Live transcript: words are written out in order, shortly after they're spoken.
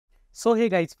So hey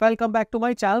guys, welcome back to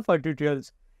my channel for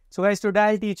tutorials. So guys, today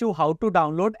I'll teach you how to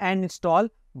download and install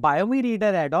Biome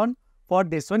Reader add-on for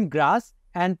this one, grass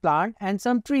and plant and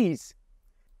some trees.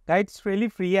 Guys, it's really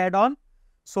free add-on.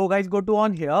 So guys, go to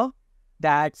on here.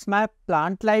 That's my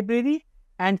plant library.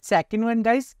 And second one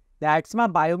guys, that's my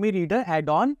Biome Reader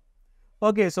add-on.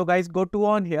 Okay, so guys, go to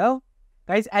on here.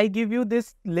 Guys, I give you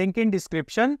this link in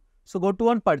description. So go to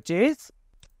on purchase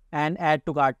and add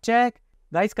to cart check.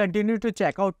 Guys, continue to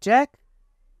checkout check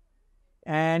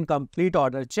and complete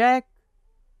order check.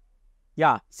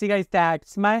 Yeah, see guys,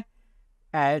 that's my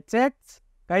assets.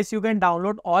 Guys, you can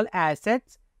download all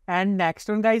assets. And next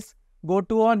one guys, go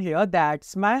to on here,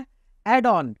 that's my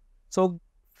add-on. So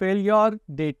fill your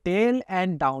detail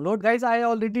and download. Guys, I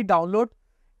already download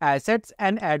assets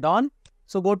and add-on.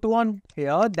 So go to on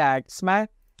here, that's my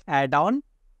add-on,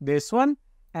 this one,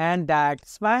 and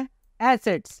that's my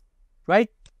assets, right?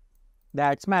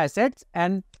 That's my assets.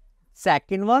 And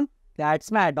second one,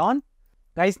 that's my add-on.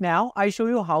 Guys, now I show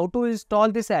you how to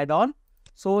install this add-on.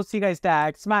 So see guys,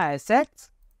 that's my assets.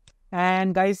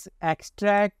 And guys,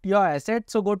 extract your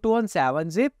assets. So go to on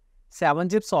 7-zip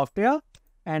software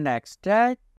and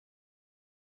extract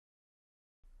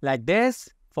like this,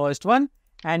 first one.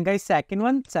 And guys, second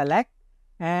one, select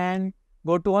and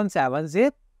go to on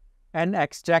 7-zip and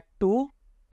extract to.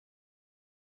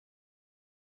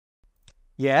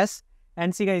 Yes.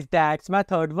 And see guys, that's my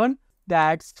third one.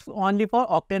 That's only for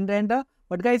Octane render.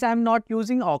 But guys, I'm not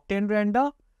using Octane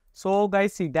render. So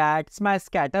guys, see, that's my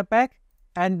scatter pack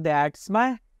and that's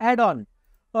my add-on.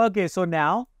 Okay, so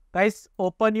now guys,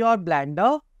 open your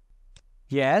Blender.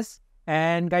 Yes.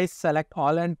 And guys, select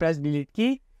all and press delete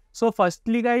key. So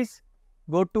firstly guys,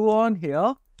 go to on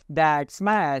here. That's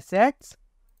my assets.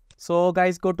 So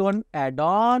guys, go to on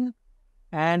add-on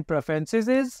and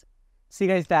preferences. See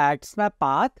guys, that's my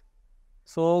path.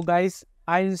 So guys,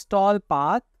 I install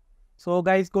path. So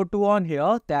guys, go to on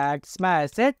here, that's my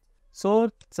asset. So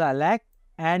select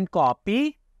and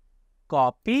copy.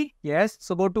 Yes.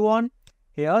 So go to on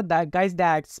here, that guys,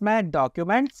 that's my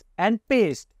documents and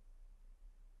paste.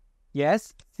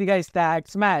 Yes. See guys,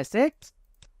 that's my assets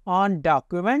on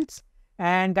documents.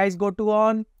 And guys, go to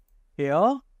on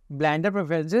here, Blender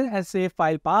preferences and save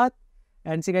file path.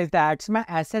 And see guys, that's my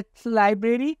assets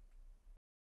library.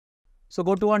 So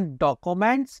go to on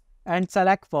documents and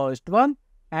select first one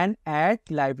and add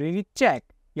library check.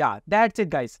 Yeah, that's it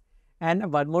guys.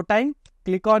 And one more time,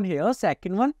 click on here,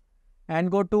 second one, and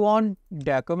go to on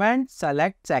documents,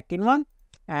 select second one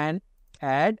and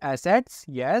add assets.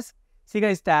 Yes. See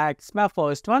guys, that's my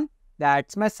first one.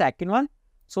 That's my second one.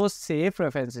 So save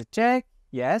preferences check.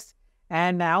 Yes.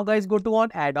 And now guys, go to on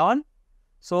add-on.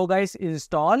 So guys,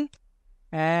 install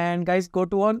and guys, go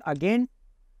to on again,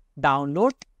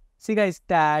 download. See guys,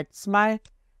 that's my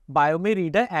Biome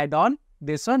Reader add-on.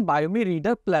 This one, Biome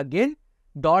Reader plugin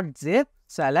 .zip,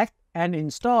 select and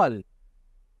install.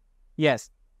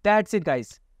 Yes, that's it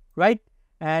guys, right?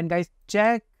 And guys,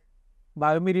 check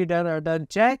Biome Reader add-on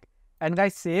check and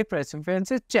guys, save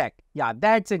preferences check. Yeah,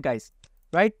 that's it guys,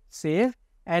 right? Save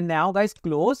and now guys,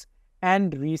 close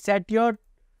and reset your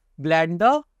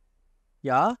Blender.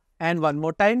 Yeah, and one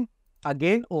more time,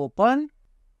 again open.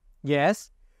 Yes.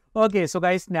 Okay, so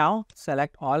guys, now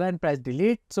select all and press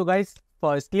delete. So guys,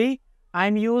 firstly,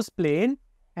 I'm use plane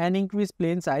and increase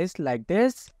plane size like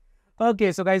this.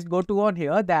 Okay, so guys, go to on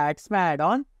here, that's my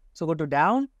add-on. So go to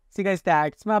down. See guys,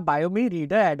 that's my Biome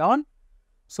Reader add-on.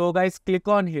 So guys, click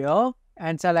on here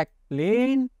and select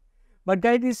plane. But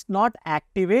guys, it's not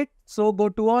activate. So go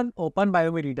to on open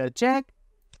Biome Reader check.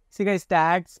 See guys,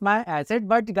 that's my asset,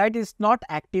 but guys, it's not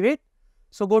activate.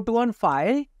 So go to on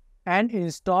file and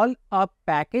install a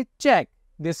package check,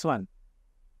 this one,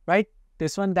 right?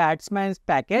 This one, that's my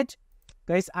package.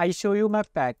 Guys, I show you my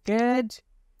package.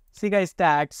 See guys,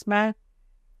 that's my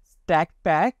stack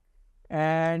pack.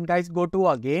 And guys, go to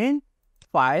again,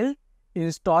 file,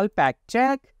 install pack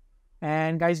check.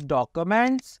 And guys,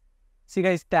 documents. See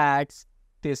guys, that's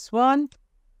this one.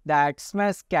 That's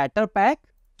my scatter pack.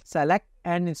 Select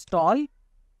and install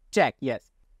check. Yes.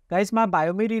 Guys, my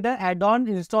Biome Reader add-on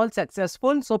installed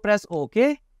successful. So press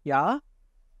OK. Yeah.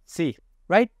 See,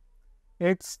 right?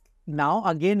 It's now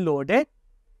again loaded.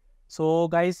 So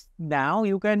guys, now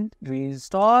you can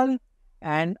reinstall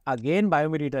and again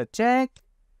Biome Reader check.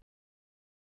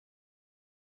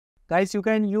 Guys, you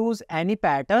can use any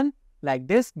pattern like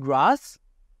this, grass.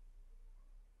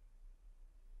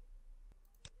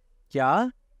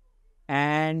 Yeah.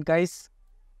 And guys,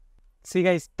 see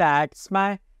guys, that's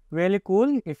my really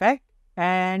cool effect.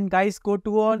 And guys, go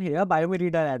to on here, Biome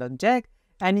Reader add-on check.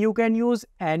 And you can use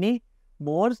any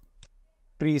more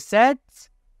presets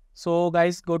So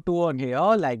guys, go to on here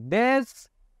like this.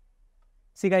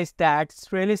 See guys,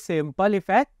 that's really simple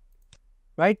effect,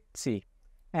 right? See,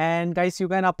 and guys, you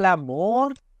can apply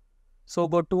more. So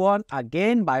go to on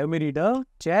again biome reader,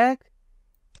 check,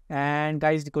 and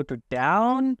guys go to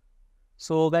down.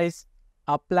 So guys,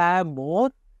 apply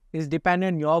more is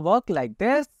dependent on your work like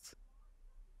this.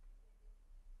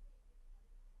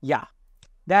 Yeah,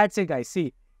 that's it guys.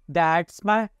 See, that's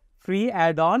my free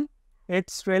add-on.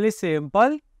 It's really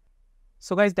simple.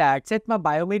 So guys, that's it. My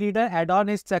biome reader add-on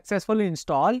is successfully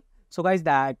installed. So guys,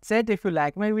 that's it. If you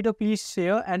like my video, please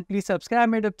share and please subscribe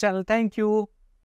my YouTube channel. Thank you.